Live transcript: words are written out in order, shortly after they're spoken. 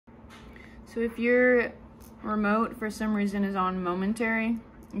So if your remote for some reason is on momentary,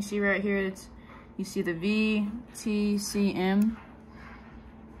 you see right here, you see the VTCM.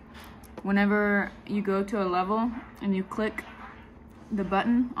 Whenever you go to a level and you click the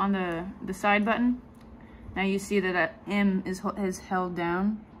button on the side button, now you see that M is held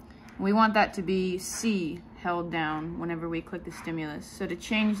down. We want that to be C held down whenever we click the stimulus. So to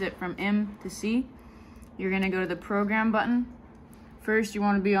change it from M to C, you're going to go to the program button. First, you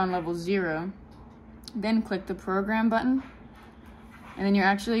want to be on level 0, then click the program button, and then you're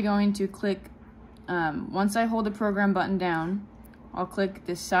actually going to click, once I hold the program button down, I'll click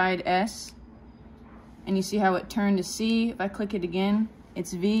the side S, and you see how it turned to C. If I click it again,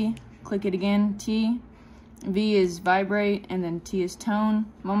 it's V, click it again, T. V is vibrate, and then T is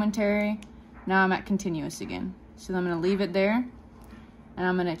tone, momentary. Now I'm at continuous again. So I'm going to leave it there, and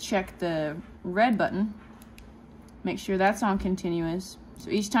I'm going to check the red button, make sure that's on continuous.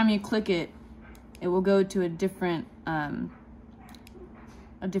 So each time you click it, it will go to a different tone,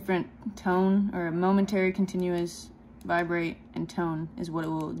 or a momentary, continuous, vibrate, and tone is what it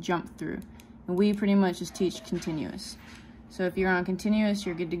will jump through. And we pretty much just teach continuous. So if you're on continuous,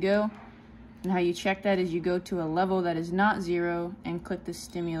 you're good to go. And how you check that is you go to a level that is not 0 and click the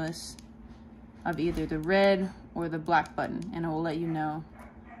stimulus of either the red or the black button, and it will let you know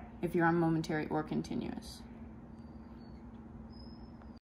if you're on momentary or continuous.